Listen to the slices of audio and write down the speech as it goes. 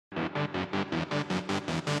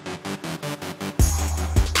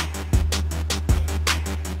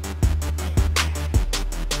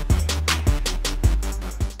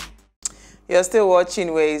You're still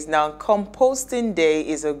watching Ways. Now, Composting Day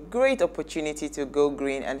is a great opportunity to go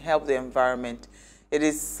green and help the environment. It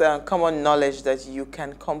is common knowledge that you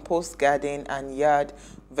can compost garden and yard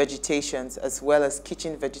vegetations as well as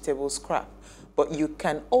kitchen vegetable scrap. But you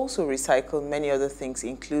can also recycle many other things,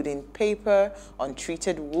 including paper,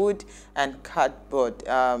 untreated wood, and cardboard.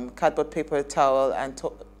 Cardboard paper towel and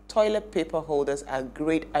toilet paper holders are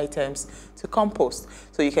great items to compost.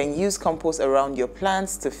 So you can use compost around your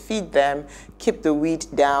plants to feed them, keep the weed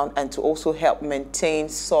down, and to also help maintain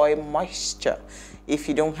soil moisture. If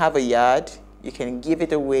you don't have a yard, you can give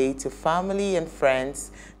it away to family and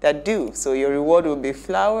friends that do. So your reward will be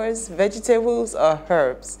flowers, vegetables, or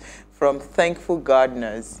herbs from thankful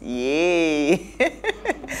gardeners. Yay!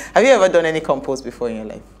 Have you ever done any compost before in your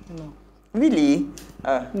life? No. Really?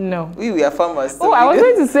 No. We are farmers. So I was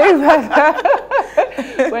going to say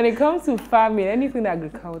that. When it comes to farming, anything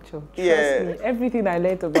agriculture, trust me, everything I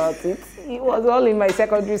learned about it, it was all in my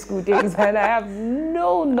secondary school days, and I have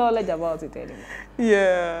no knowledge about it anymore.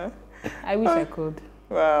 Yeah. I wish I could.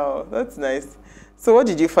 Wow, that's nice. So what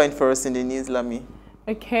did you find for us in the news, Lami?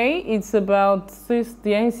 Okay, it's about the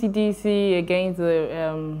NCDC against the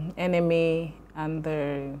NMA and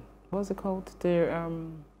the, what's it called? The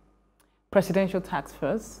presidential task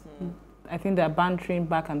force. I think they're bantering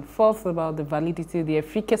back and forth about the validity, the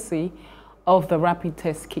efficacy of the rapid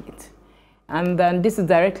test kit. And then this is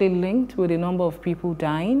directly linked with the number of people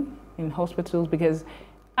dying in hospitals, because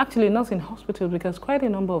actually not in hospitals, because quite a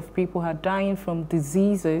number of people are dying from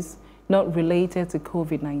diseases not related to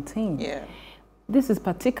COVID-19. Yeah. This is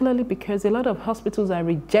particularly because a lot of hospitals are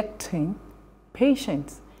rejecting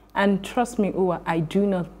patients. And trust me, Uwa, I do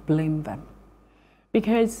not blame them.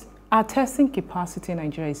 Because our testing capacity in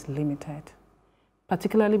Nigeria is limited,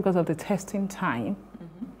 particularly because of the testing time.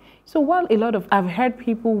 So while I've heard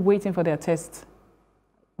people waiting for their test,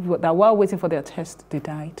 that while waiting for their test, they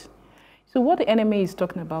died. So what the NMA is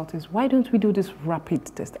talking about is, why don't we do this rapid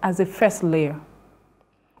test as a first layer?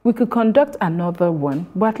 We could conduct another one,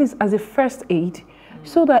 but at least as a first aid,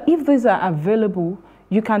 so that if these are available,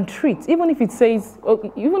 you can treat, even if it says,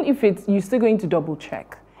 you're still going to double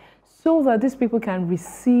check, so that these people can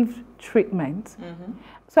receive treatment.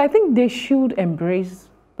 So I think they should embrace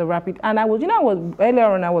the rapid. And earlier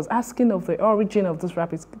on, I was asking of the origin of this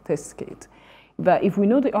rapid test kit. That if we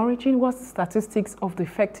know the origin, what's the statistics of the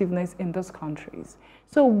effectiveness in those countries?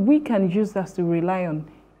 So we can use that to rely on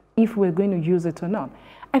if we're going to use it or not.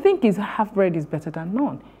 I think half bread is better than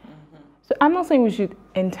none. So I'm not saying we should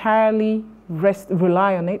entirely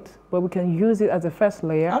rely on it, but we can use it as a first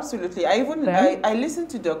layer. Absolutely. I listened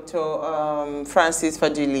to Dr. Francis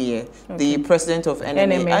Fadiliye, the president of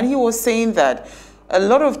NMA, and he was saying that a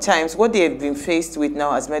lot of times what they have been faced with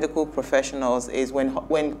now as medical professionals is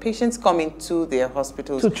when patients come into their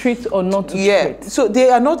hospitals. To treat or not to treat. So they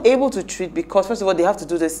are not able to treat because, first of all, they have to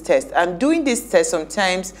do this test. And doing this test,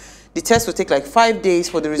 sometimes the test will take like 5 days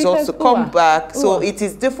for the results to come back. So it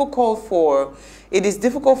is difficult for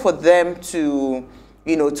them to,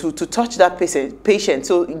 to touch that patient.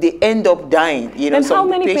 So they end up dying. And how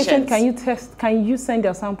many patients can you test? Can you send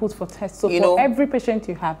your samples for tests? So for every patient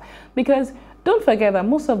you have, because don't forget that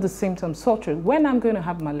most of the symptoms, sore throat. When I'm going to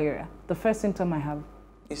have malaria, the first symptom I have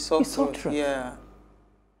is sore throat. Yeah.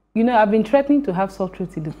 I've been threatening to have sore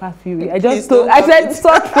throat in the past few weeks. I said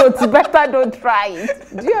sore throat, better don't try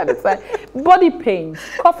it. Do you understand? Body pain,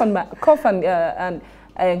 cough and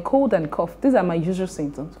cold and cough. These are my usual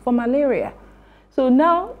symptoms for malaria. So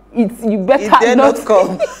now you better not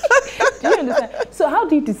come. Do you understand? So how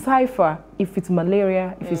do you decipher if it's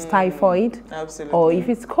malaria, if it's typhoid, or if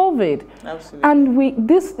it's COVID? Absolutely.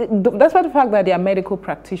 And that's why the fact that they are medical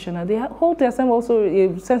practitioners, they hold themselves also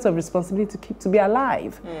a sense of responsibility to be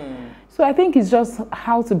alive. So I think it's just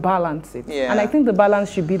how to balance it. Yeah. And I think the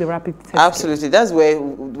balance should be the rapid test. Absolutely. That's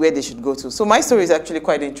where they should go to. So my story is actually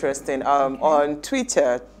quite interesting. On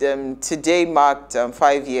Twitter, today marked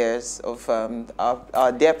 5 years of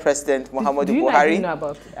our dear President Muhammadu Buhari. Do you know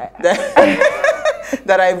about it?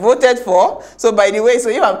 That I voted for. So by the way, so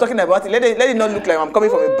I'm talking about it, let it not look like I'm coming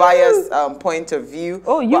from a biased point of view.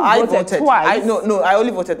 Oh, you voted twice? No, I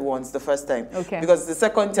only voted once the first time. Okay. Because the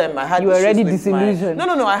second time I had issues already disillusioned.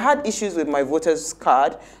 No, I had issues with my voter's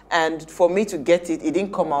card, and for me to get it, it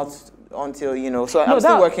didn't come out until, so I'm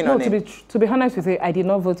still working on it. To be honest with you, I did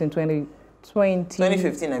not vote in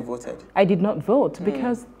 2015 I voted. I did not vote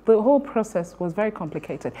because the whole process was very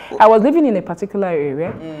complicated. I was living in a particular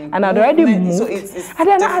area and I'd already moved. So it's and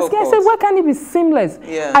then I said, why can't it be seamless?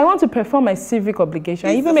 Yeah. I want to perform my civic obligation,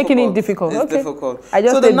 even making it difficult. It's difficult.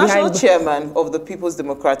 So the national chairman of the People's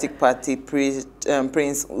Democratic Party, Prince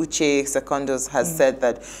Uche Secondus, has said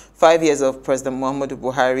that 5 years of President Muhammadu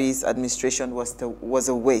Buhari's administration was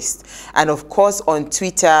a waste. And of course, on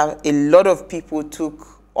Twitter, a lot of people took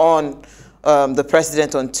on the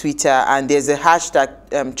president on Twitter, and there's a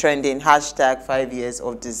hashtag trending, hashtag 5 years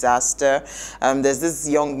of disaster. There's this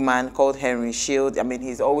young man called Henry Shield. I mean,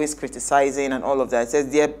 he's always criticizing and all of that. It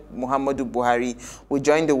says, dear Muhammadu Buhari, we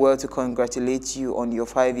join the world to congratulate you on your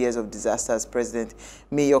 5 years of disaster as president.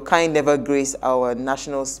 May your kind never grace our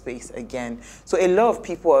national space again. So a lot of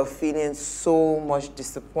people are feeling so much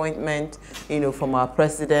disappointment, you know, from our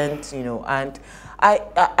president, you know, and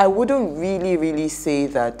I wouldn't really say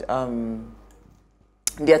that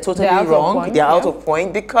they're totally wrong. They're out of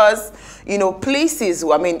point because, you know, places,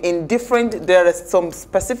 I mean, there are some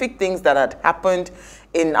specific things that had happened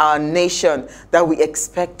in our nation that we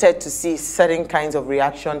expected to see certain kinds of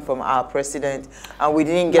reaction from our president, and we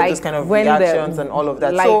didn't get those kind of reactions and all of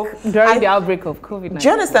that. Like so during the outbreak of COVID-19. Do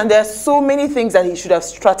you understand? There are so many things that he should have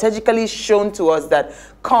strategically shown to us that,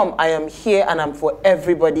 come, I am here and I'm for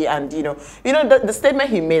everybody. And you know the statement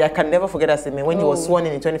he made, I can never forget that statement when he was sworn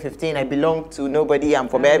in 2015. I belong to nobody. I'm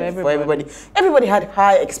for everybody. Everybody had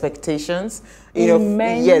high expectations. You know,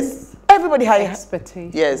 yes. Everybody had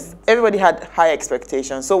expectations. Yes, everybody had high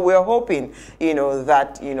expectations. So we're hoping, you know,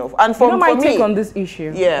 that, you know, and for my me, take on this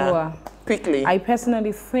issue. Yeah, quickly. I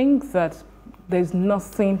personally think that there's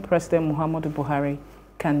nothing President Muhammadu Buhari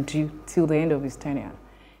can do till the end of his tenure,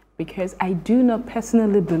 because I do not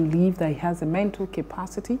personally believe that he has the mental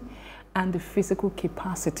capacity and the physical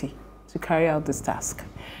capacity to carry out this task.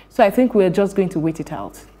 So I think we're just going to wait it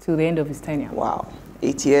out till the end of his tenure. Wow.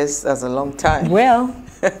 8 years, that's a long time. Well,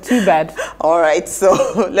 too bad. All right,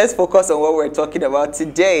 so let's focus on what we're talking about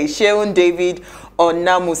today. Sheun David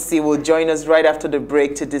Onamusi will join us right after the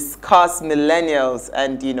break to discuss millennials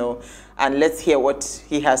and, you know, and let's hear what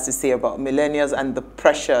he has to say about millennials and the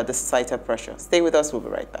pressure, the societal pressure. Stay with us, we'll be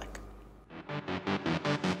right back.